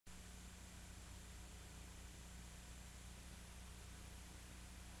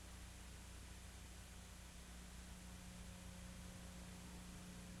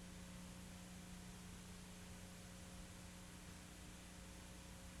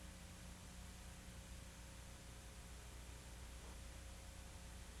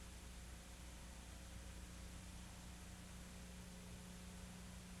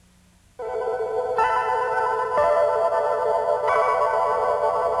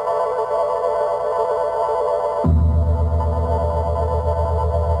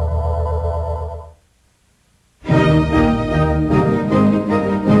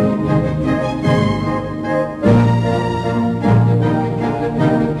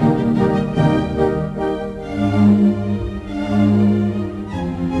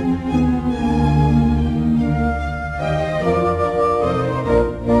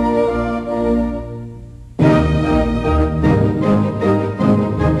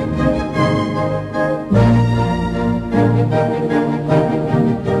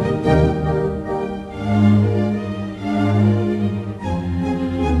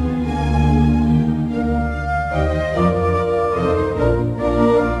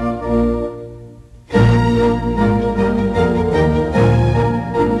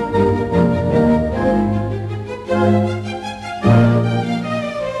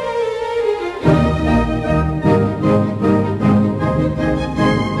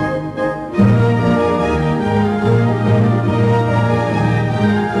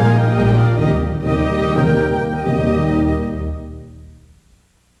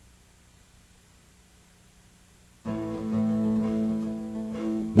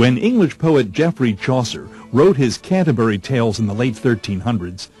When English poet Geoffrey Chaucer wrote his Canterbury Tales in the late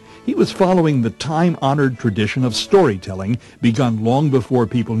 1300s, he was following the time-honored tradition of storytelling begun long before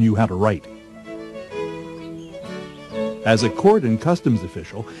people knew how to write. As a court and customs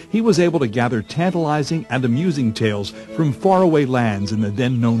official, he was able to gather tantalizing and amusing tales from faraway lands in the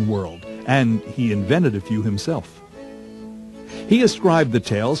then-known world, and he invented a few himself. He ascribed the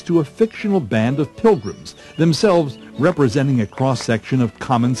tales to a fictional band of pilgrims, themselves representing a cross-section of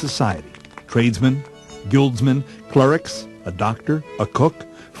common society: tradesmen, guildsmen, clerics, a doctor, a cook,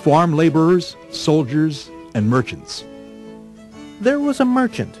 farm laborers, soldiers, and merchants. There was a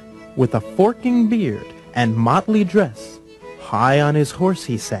merchant with a forking beard and motley dress. High on his horse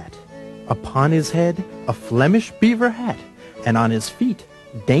he sat, upon his head a Flemish beaver hat, and on his feet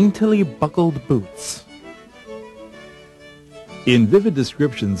daintily buckled boots. In vivid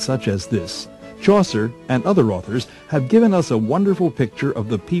descriptions such as this, Chaucer and other authors have given us a wonderful picture of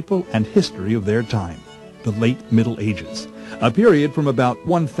the people and history of their time, the late Middle Ages, a period from about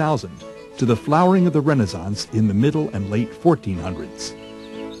 1000 to the flowering of the Renaissance in the middle and late 1400s.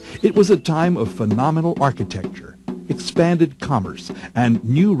 It was a time of phenomenal architecture, expanded commerce, and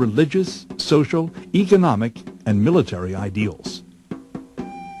new religious, social, economic, and military ideals.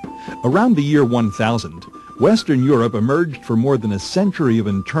 Around the year 1000, Western Europe emerged from more than a century of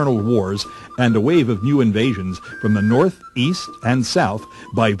internal wars and a wave of new invasions from the north, east, and south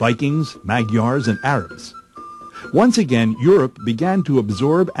by Vikings, Magyars, and Arabs. Once again, Europe began to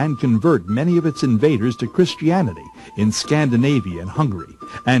absorb and convert many of its invaders to Christianity in Scandinavia and Hungary,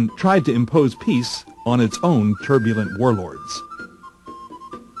 and tried to impose peace on its own turbulent warlords.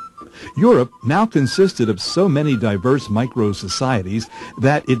 Europe now consisted of so many diverse micro-societies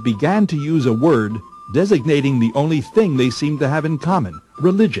that it began to use a word designating the only thing they seemed to have in common: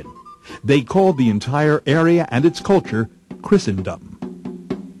 religion. They called the entire area and its culture Christendom.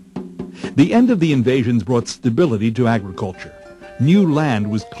 The end of the invasions brought stability to agriculture. New land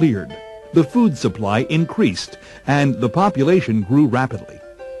was cleared, the food supply increased, and the population grew rapidly.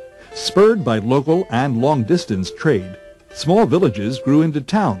 Spurred by local and long-distance trade, small villages grew into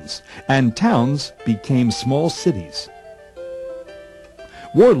towns, and towns became small cities.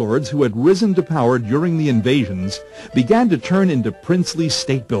 Warlords who had risen to power during the invasions began to turn into princely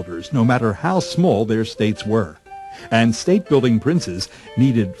state builders, no matter how small their states were. And state-building princes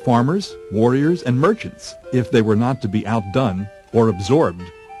needed farmers, warriors, and merchants if they were not to be outdone or absorbed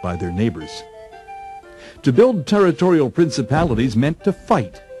by their neighbors. To build territorial principalities meant to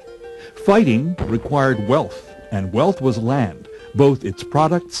fight. Fighting required wealth, and wealth was land, both its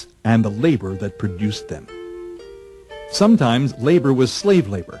products and the labor that produced them. Sometimes labor was slave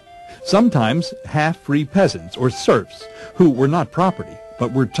labor, sometimes half-free peasants or serfs who were not property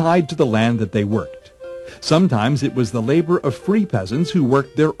but were tied to the land that they worked. Sometimes it was the labor of free peasants who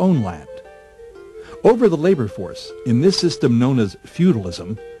worked their own land. Over the labor force, in this system known as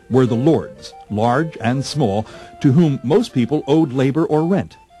feudalism, were the lords, large and small, to whom most people owed labor or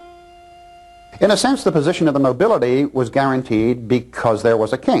rent. In a sense, the position of the nobility was guaranteed because there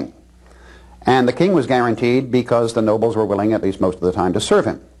was a king. And the king was guaranteed because the nobles were willing, at least most of the time, to serve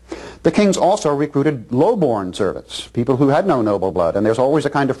him. The kings also recruited low-born servants, people who had no noble blood, and there's always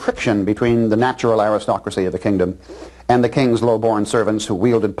a kind of friction between the natural aristocracy of the kingdom and the king's low-born servants who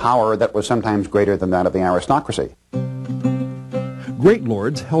wielded power that was sometimes greater than that of the aristocracy. Great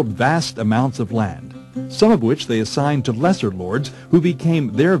lords held vast amounts of land, some of which they assigned to lesser lords who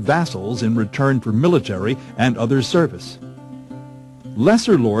became their vassals in return for military and other service.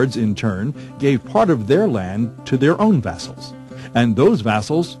 Lesser lords, in turn, gave part of their land to their own vassals, and those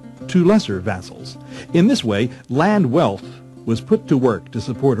vassals to lesser vassals. In this way, land wealth was put to work to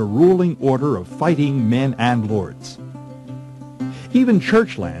support a ruling order of fighting men and lords. Even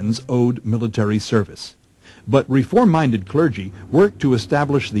church lands owed military service. But reform-minded clergy worked to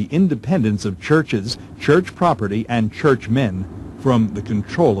establish the independence of churches, church property, and churchmen from the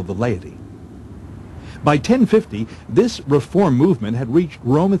control of the laity. By 1050, this reform movement had reached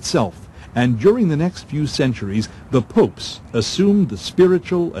Rome itself, and during the next few centuries, the popes assumed the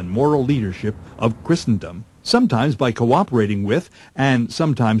spiritual and moral leadership of Christendom, sometimes by cooperating with and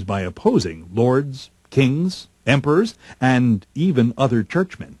sometimes by opposing lords, kings, emperors, and even other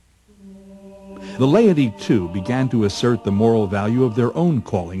churchmen. The laity, too, began to assert the moral value of their own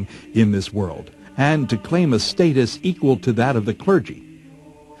calling in this world, and to claim a status equal to that of the clergy.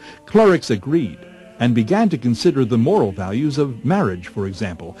 Clerics agreed, and began to consider the moral values of marriage, for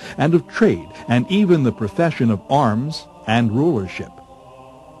example, and of trade, and even the profession of arms and rulership.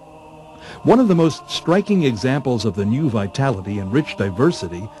 One of the most striking examples of the new vitality and rich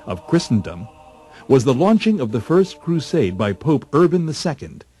diversity of Christendom was the launching of the First Crusade by Pope Urban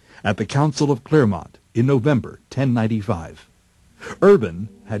II at the Council of Clermont in November 1095. Urban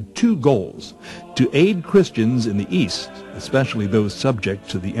had two goals: to aid Christians in the East, especially those subject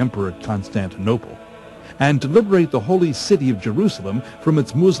to the Emperor at Constantinople, and to liberate the holy city of Jerusalem from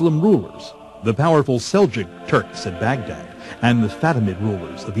its Muslim rulers, the powerful Seljuk Turks at Baghdad, and the Fatimid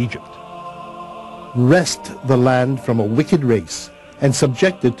rulers of Egypt. Wrest the land from a wicked race, and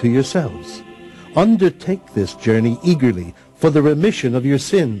subject it to yourselves. Undertake this journey eagerly for the remission of your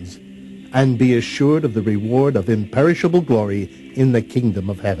sins, and be assured of the reward of imperishable glory in the kingdom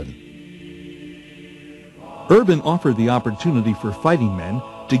of heaven. Urban offered the opportunity for fighting men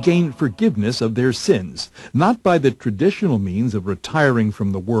to gain forgiveness of their sins, not by the traditional means of retiring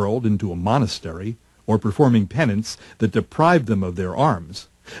from the world into a monastery or performing penance that deprived them of their arms,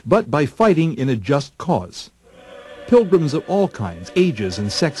 but by fighting in a just cause. Pilgrims of all kinds, ages,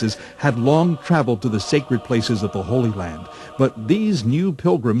 and sexes had long traveled to the sacred places of the Holy Land, but these new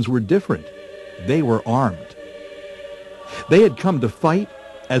pilgrims were different. They were armed. They had come to fight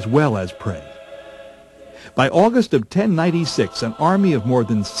as well as pray. By August of 1096, an army of more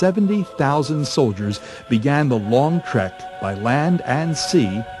than 70,000 soldiers began the long trek by land and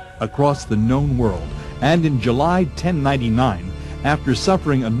sea across the known world, and in July 1099, after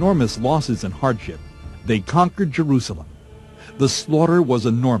suffering enormous losses and hardship, they conquered Jerusalem. The slaughter was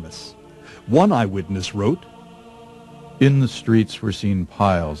enormous. One eyewitness wrote, "In the streets were seen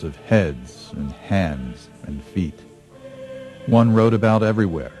piles of heads and hands and feet. One rode about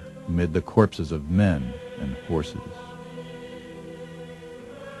everywhere amid the corpses of men and horses."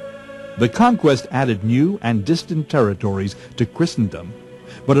 The conquest added new and distant territories to Christendom,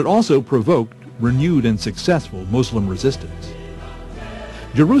 but it also provoked renewed and successful Muslim resistance.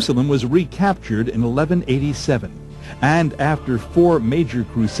 Jerusalem was recaptured in 1187, and after 4 major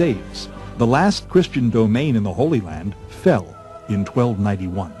crusades, the last Christian domain in the Holy Land fell in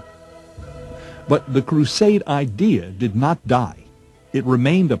 1291. But the crusade idea did not die. It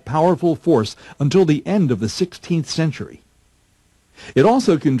remained a powerful force until the end of the 16th century. It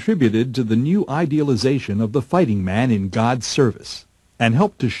also contributed to the new idealization of the fighting man in God's service, and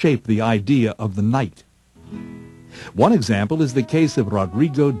helped to shape the idea of the knight. One example is the case of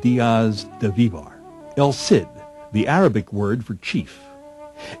Rodrigo Diaz de Vivar, El Cid, the Arabic word for chief.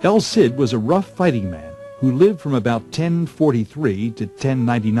 El Cid was a rough fighting man who lived from about 1043 to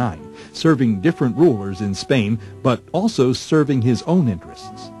 1099, serving different rulers in Spain, but also serving his own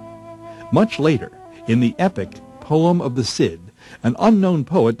interests. Much later, in the epic Poem of the Cid, an unknown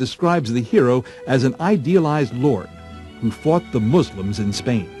poet describes the hero as an idealized lord who fought the Muslims in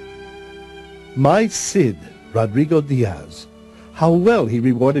Spain. My Cid, Rodrigo Diaz, how well he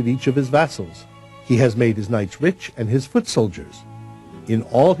rewarded each of his vassals. He has made his knights rich and his foot soldiers. In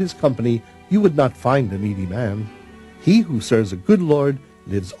all his company you would not find a needy man. He who serves a good lord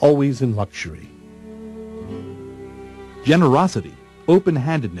lives always in luxury. Generosity,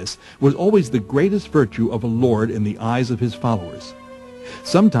 open-handedness, was always the greatest virtue of a lord in the eyes of his followers.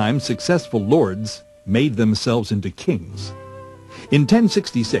 Sometimes successful lords made themselves into kings. In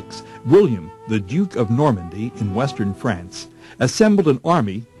 1066, William, the Duke of Normandy in western France, assembled an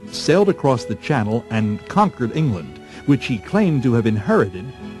army, sailed across the Channel, and conquered England, which he claimed to have inherited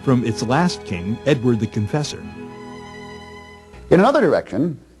from its last king, Edward the Confessor. In another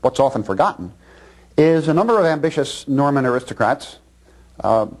direction, what's often forgotten, is a number of ambitious Norman aristocrats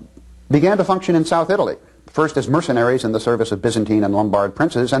began to function in South Italy, first as mercenaries in the service of Byzantine and Lombard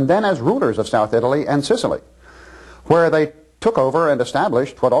princes, and then as rulers of South Italy and Sicily, where they took over and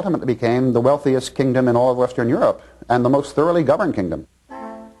established what ultimately became the wealthiest kingdom in all of Western Europe and the most thoroughly governed kingdom.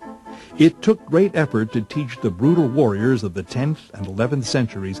 It took great effort to teach the brutal warriors of the 10th and 11th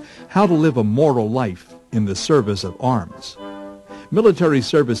centuries how to live a moral life in the service of arms. Military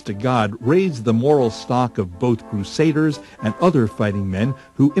service to God raised the moral stock of both crusaders and other fighting men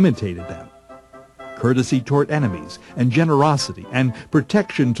who imitated them. Courtesy toward enemies, and generosity, and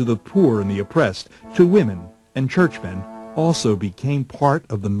protection to the poor and the oppressed, to women and churchmen, also became part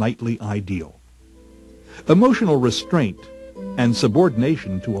of the knightly ideal. Emotional restraint and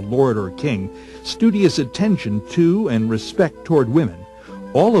subordination to a lord or king, studious attention to and respect toward women,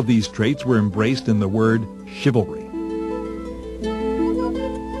 all of these traits were embraced in the word chivalry.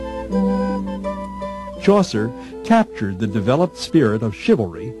 Chaucer captured the developed spirit of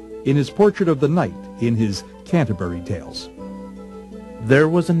chivalry in his portrait of the knight in his Canterbury Tales. There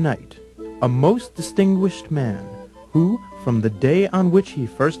was a knight, a most distinguished man, who, from the day on which he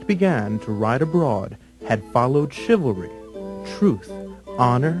first began to ride abroad, had followed chivalry, truth,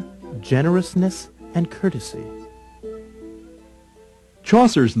 honor, generousness, and courtesy.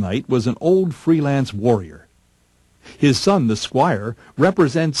 Chaucer's knight was an old freelance warrior. His son, the squire,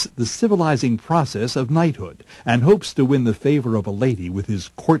 represents the civilizing process of knighthood and hopes to win the favor of a lady with his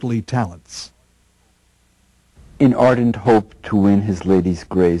courtly talents. In ardent hope to win his lady's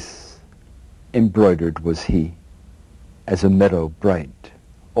grace, embroidered was he, as a meadow bright,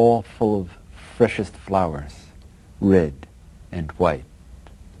 all full of freshest flowers, red and white.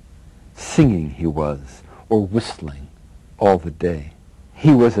 Singing he was, or whistling, all the day.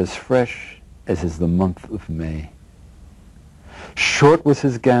 He was as fresh as is the month of May. Short was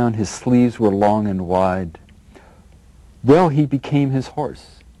his gown, his sleeves were long and wide. Well he became his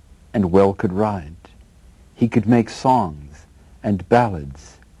horse, and well could ride. He could make songs and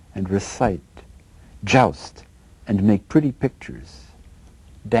ballads and recite, joust and make pretty pictures,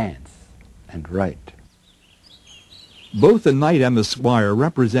 dance and write. Both the knight and the squire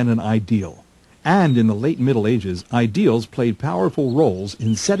represent an ideal, and in the late Middle Ages, ideals played powerful roles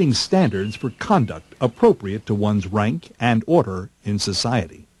in setting standards for conduct appropriate to one's rank and order in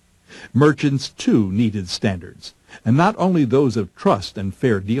society. Merchants, too, needed standards, and not only those of trust and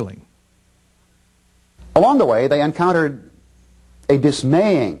fair dealing. Along the way, they encountered a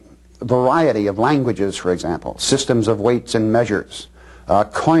dismaying variety of languages, for example, systems of weights and measures,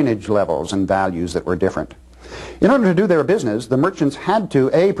 coinage levels and values that were different. In order to do their business, the merchants had to,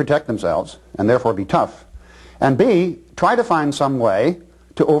 A, protect themselves, and therefore be tough, and B, try to find some way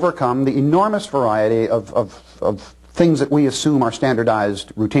to overcome the enormous variety of things that we assume are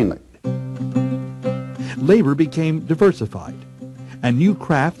standardized routinely. Labor became diversified, and new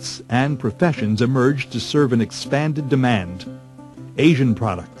crafts and professions emerged to serve an expanded demand. Asian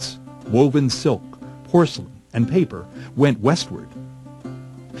products, woven silk, porcelain, and paper went westward.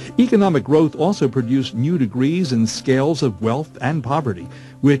 Economic growth also produced new degrees and scales of wealth and poverty,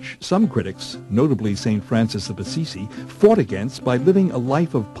 which some critics, notably St. Francis of Assisi, fought against by living a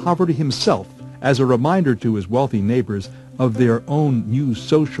life of poverty himself as a reminder to his wealthy neighbors of their own new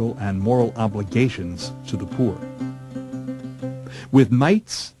social and moral obligations to the poor. With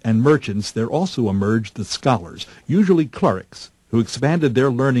knights and merchants, there also emerged the scholars, usually clerics, who expanded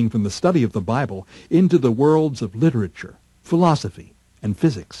their learning from the study of the Bible into the worlds of literature, philosophy, and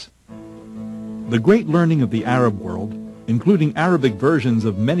physics. The great learning of the Arab world, including Arabic versions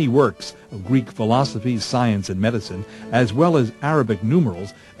of many works of Greek philosophy, science, and medicine, as well as Arabic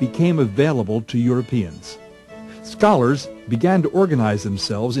numerals, became available to Europeans. Scholars began to organize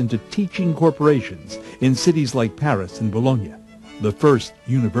themselves into teaching corporations in cities like Paris and Bologna, the first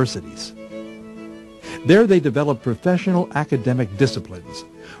universities. There they developed professional academic disciplines,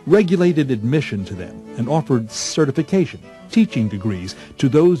 regulated admission to them, and offered certification, teaching degrees to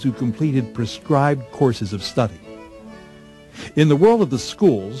those who completed prescribed courses of study. In the world of the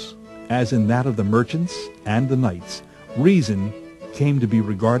schools, as in that of the merchants and the knights, reason came to be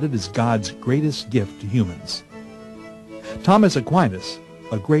regarded as God's greatest gift to humans. Thomas Aquinas,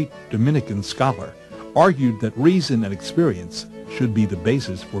 a great Dominican scholar, argued that reason and experience should be the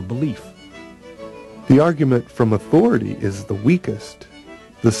basis for belief. The argument from authority is the weakest.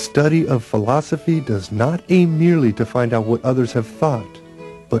 The study of philosophy does not aim merely to find out what others have thought,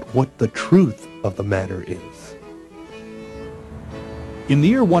 but what the truth of the matter is. In the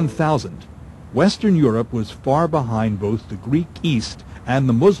year 1000, Western Europe was far behind both the Greek East and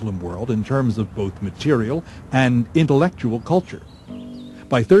the Muslim world in terms of both material and intellectual culture.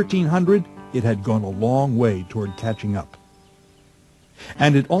 By 1300, it had gone a long way toward catching up.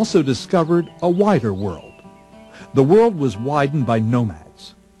 And it also discovered a wider world. The world was widened by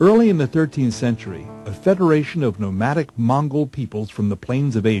nomads. Early in the 13th century, a federation of nomadic Mongol peoples from the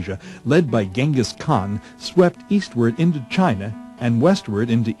plains of Asia, led by Genghis Khan, swept eastward into China and westward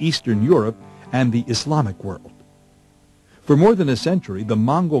into Eastern Europe and the Islamic world. For more than a century, the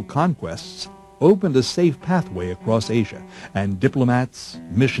Mongol conquests opened a safe pathway across Asia, and diplomats,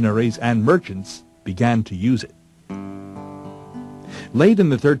 missionaries, and merchants began to use it. Late in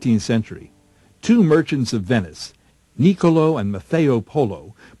the 13th century, two merchants of Venice, Niccolo and Matteo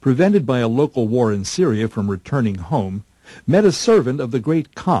Polo, prevented by a local war in Syria from returning home, met a servant of the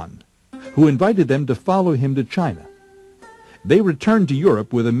great Khan, who invited them to follow him to China. They returned to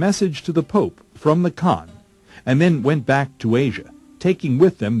Europe with a message to the Pope from the Khan, and then went back to Asia, taking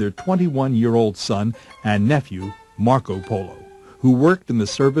with them their 21-year-old son and nephew, Marco Polo, who worked in the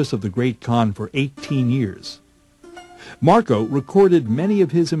service of the great Khan for 18 years. Marco recorded many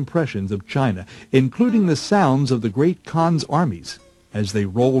of his impressions of China, including the sounds of the great Khan's armies as they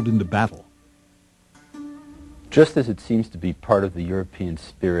rolled into battle. Just as it seems to be part of the European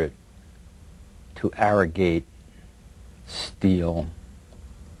spirit to arrogate, steal,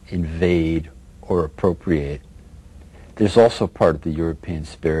 invade, or appropriate, There's also part of the European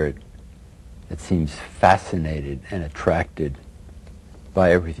spirit that seems fascinated and attracted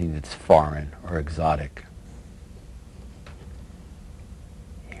by everything that's foreign or exotic.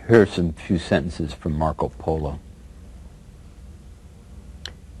 Here are some few sentences from Marco Polo.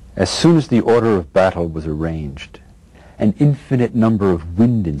 As soon as the order of battle was arranged, an infinite number of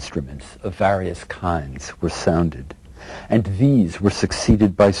wind instruments of various kinds were sounded, and these were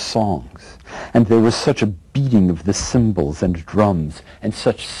succeeded by songs, and there was such a beating of the cymbals and drums, and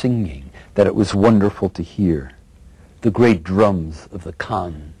such singing, that it was wonderful to hear. The great drums of the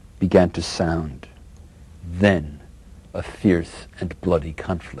Khan began to sound. Then a fierce and bloody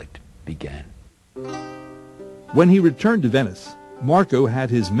conflict began. When he returned to Venice, Marco had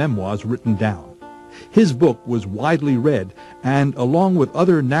his memoirs written down. His book was widely read, and along with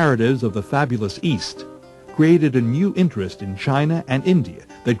other narratives of the fabulous East, created a new interest in China and India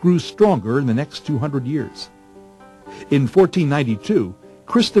that grew stronger in the next 200 years. In 1492,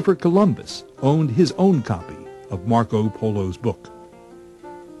 Christopher Columbus owned his own copy of Marco Polo's book.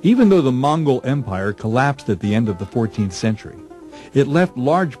 Even though the Mongol Empire collapsed at the end of the 14th century, it left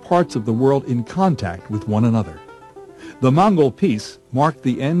large parts of the world in contact with one another. The Mongol peace marked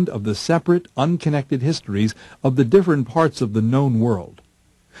the end of the separate, unconnected histories of the different parts of the known world.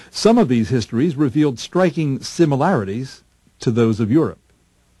 Some of these histories revealed striking similarities to those of Europe.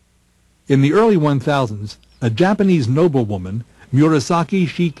 In the early 1000s, a Japanese noblewoman, Murasaki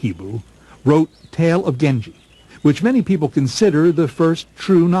Shikibu, wrote Tale of Genji, which many people consider the first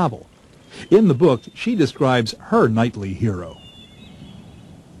true novel. In the book, she describes her knightly hero.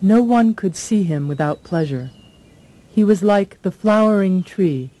 No one could see him without pleasure. He was like the flowering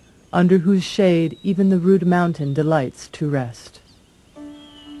tree, under whose shade even the rude mountain delights to rest.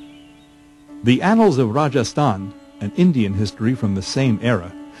 The Annals of Rajasthan, an Indian history from the same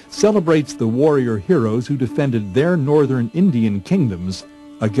era, celebrates the warrior heroes who defended their northern Indian kingdoms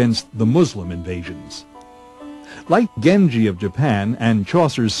against the Muslim invasions. Like Genji of Japan and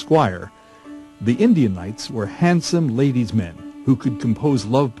Chaucer's squire, the Indian knights were handsome ladies' men who could compose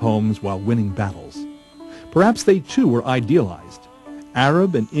love poems while winning battles. Perhaps they too were idealized.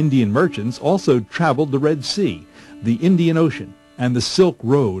 Arab and Indian merchants also traveled the Red Sea, the Indian Ocean, and the Silk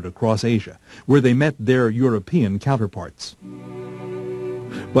Road across Asia, where they met their European counterparts.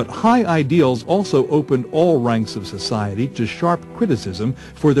 But high ideals also opened all ranks of society to sharp criticism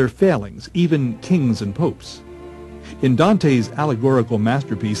for their failings, even kings and popes. In Dante's allegorical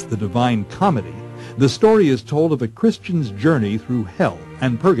masterpiece, The Divine Comedy, the story is told of a Christian's journey through hell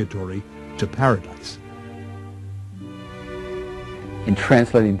and purgatory to paradise. In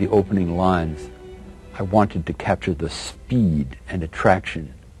translating the opening lines, I wanted to capture the speed and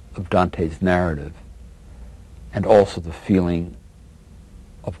attraction of Dante's narrative, and also the feeling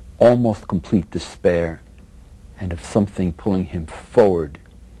of almost complete despair and of something pulling him forward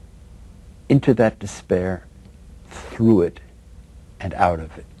into that despair, through it, and out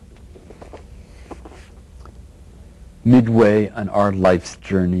of it. Midway on our life's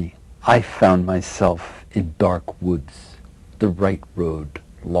journey, I found myself in dark woods, the right road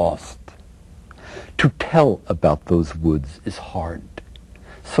lost. To tell about those woods is hard,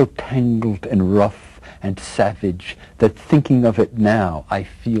 so tangled and rough and savage that thinking of it now I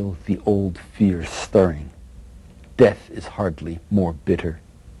feel the old fear stirring. Death is hardly more bitter.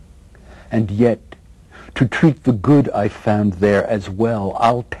 And yet, to treat the good I found there as well,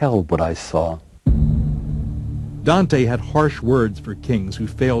 I'll tell what I saw. Dante had harsh words for kings who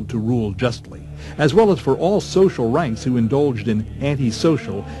failed to rule justly, as well as for all social ranks who indulged in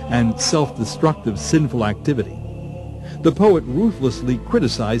antisocial and self-destructive sinful activity. The poet ruthlessly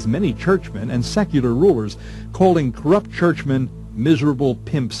criticized many churchmen and secular rulers, calling corrupt churchmen miserable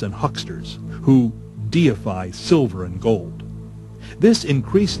pimps and hucksters who deify silver and gold. This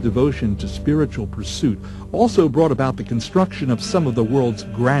increased devotion to spiritual pursuit also brought about the construction of some of the world's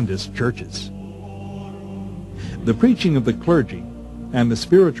grandest churches. The preaching of the clergy and the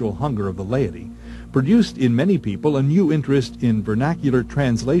spiritual hunger of the laity produced in many people a new interest in vernacular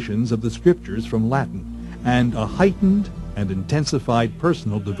translations of the scriptures from Latin and a heightened and intensified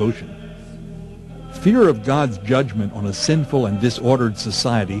personal devotion. Fear of God's judgment on a sinful and disordered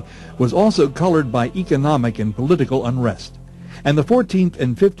society was also colored by economic and political unrest, and the 14th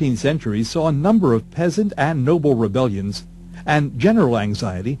and 15th centuries saw a number of peasant and noble rebellions and general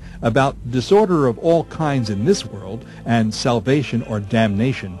anxiety about disorder of all kinds in this world and salvation or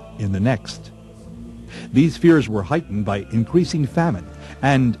damnation in the next. These fears were heightened by increasing famine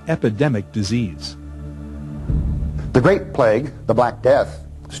and epidemic disease. The Great Plague, the Black Death,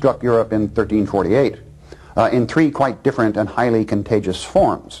 struck Europe in 1348 in three quite different and highly contagious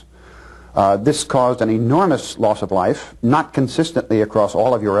forms. This caused an enormous loss of life, not consistently across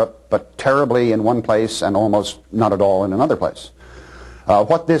all of Europe, but terribly in one place and almost not at all in another place.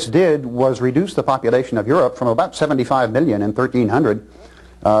 What this did was reduce the population of Europe from about 75 million in 1300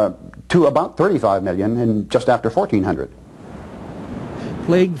 to about 35 million in just after 1400.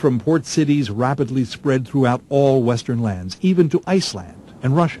 Plague from port cities rapidly spread throughout all Western lands, even to Iceland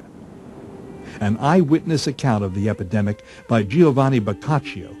and Russia. An eyewitness account of the epidemic by Giovanni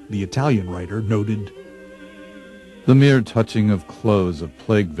Boccaccio, the Italian writer, noted, "The mere touching of clothes of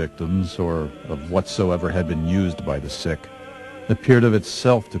plague victims, or of whatsoever had been used by the sick, appeared of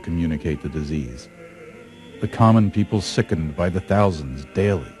itself to communicate the disease. The common people sickened by the thousands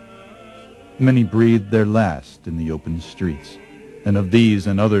daily. Many breathed their last in the open streets, and of these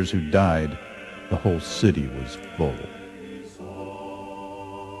and others who died, the whole city was full."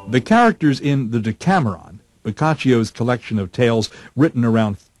 The characters in the Decameron, Boccaccio's collection of tales written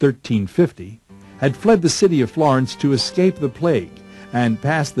around 1350, had fled the city of Florence to escape the plague and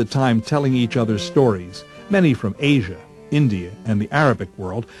passed the time telling each other stories, many from Asia, India, and the Arabic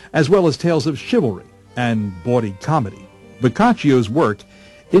world, as well as tales of chivalry and bawdy comedy. Boccaccio's work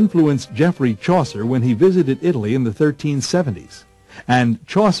influenced Geoffrey Chaucer when he visited Italy in the 1370s, and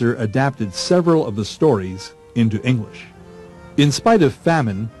Chaucer adapted several of the stories into English. In spite of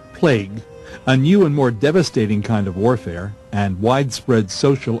famine, plague, a new and more devastating kind of warfare, and widespread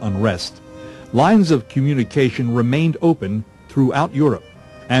social unrest, lines of communication remained open throughout Europe,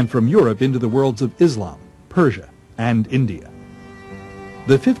 and from Europe into the worlds of Islam, Persia, and India.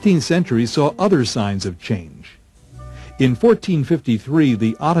 The 15th century saw other signs of change. In 1453,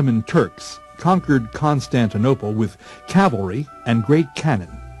 the Ottoman Turks conquered Constantinople with cavalry and great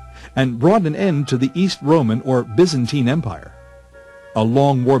cannon, and brought an end to the East Roman or Byzantine Empire. A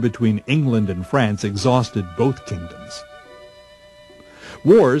long war between England and France exhausted both kingdoms.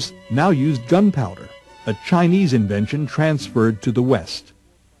 Wars now used gunpowder, a Chinese invention transferred to the West.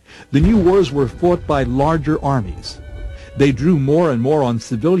 The new wars were fought by larger armies. They drew more and more on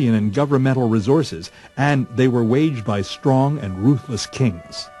civilian and governmental resources, and they were waged by strong and ruthless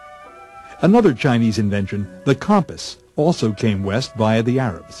kings. Another Chinese invention, the compass, also came west via the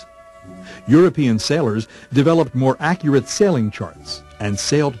Arabs. European sailors developed more accurate sailing charts and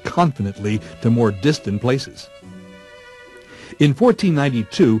sailed confidently to more distant places. In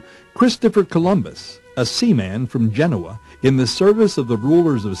 1492, Christopher Columbus, a seaman from Genoa, in the service of the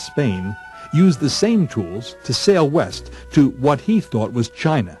rulers of Spain, used the same tools to sail west to what he thought was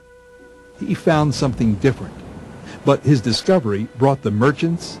China. He found something different, but his discovery brought the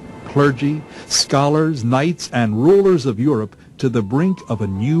merchants, clergy, scholars, knights, and rulers of Europe to the brink of a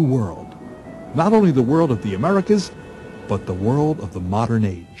new world. Not only the world of the Americas, but the world of the modern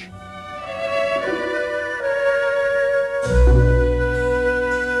age.